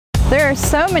There are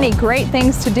so many great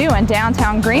things to do in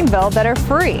downtown Greenville that are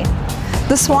free.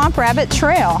 The Swamp Rabbit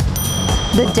Trail,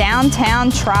 the Downtown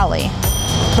Trolley,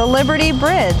 the Liberty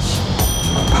Bridge,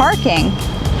 parking.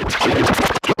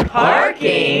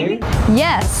 Parking?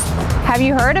 Yes. Have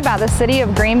you heard about the City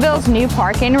of Greenville's new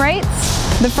parking rates?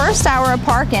 The first hour of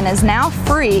parking is now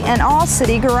free in all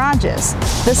city garages.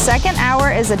 The second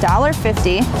hour is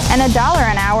 $1.50 and $1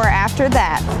 an hour after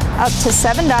that, up to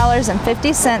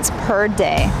 $7.50 per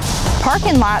day.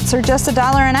 Parking lots are just $1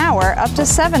 an hour, up to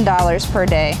 $7 per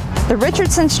day. The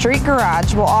Richardson Street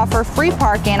Garage will offer free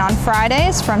parking on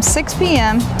Fridays from 6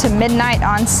 p.m. to midnight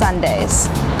on Sundays.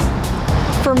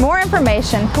 For more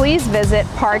information, please visit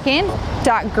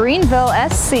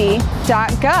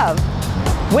parking.greenvillesc.gov.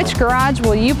 Which garage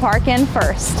will you park in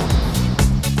first?